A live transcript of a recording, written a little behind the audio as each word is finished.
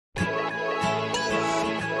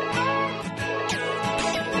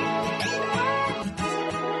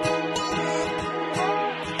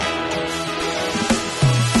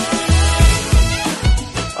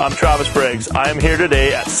I'm Travis Briggs. I am here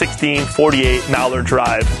today at 1648 Mallard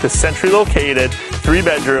Drive. The centrally located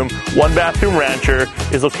 3-bedroom, 1-bathroom rancher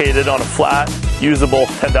is located on a flat, usable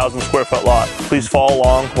 10,000 square foot lot. Please follow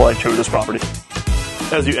along while I tour this property.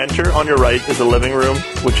 As you enter, on your right is the living room,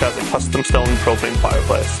 which has a custom stone propane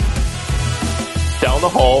fireplace. Down the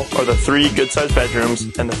hall are the 3 good-sized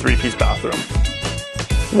bedrooms and the 3-piece bathroom,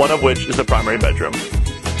 one of which is the primary bedroom.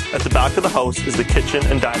 At the back of the house is the kitchen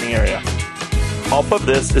and dining area. Off of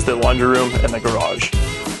this is the laundry room and the garage.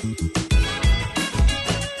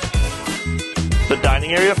 The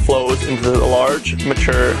dining area flows into the large,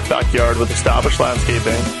 mature backyard with established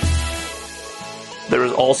landscaping. There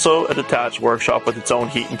is also a detached workshop with its own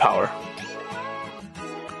heat and power.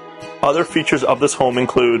 Other features of this home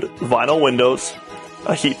include vinyl windows,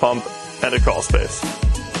 a heat pump, and a crawl space.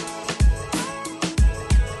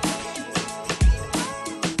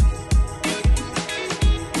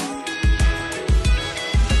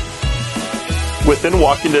 Within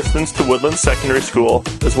walking distance to Woodland Secondary School,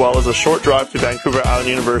 as well as a short drive to Vancouver Island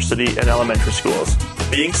University and elementary schools.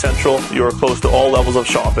 Being central, you are close to all levels of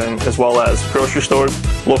shopping, as well as grocery stores,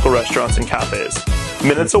 local restaurants, and cafes.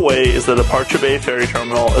 Minutes away is the Departure Bay Ferry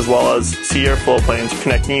Terminal, as well as sea air flow planes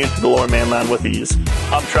connecting you to the Lower Mainland with ease.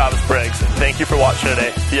 I'm Travis Briggs. Thank you for watching today.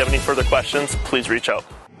 If you have any further questions, please reach out.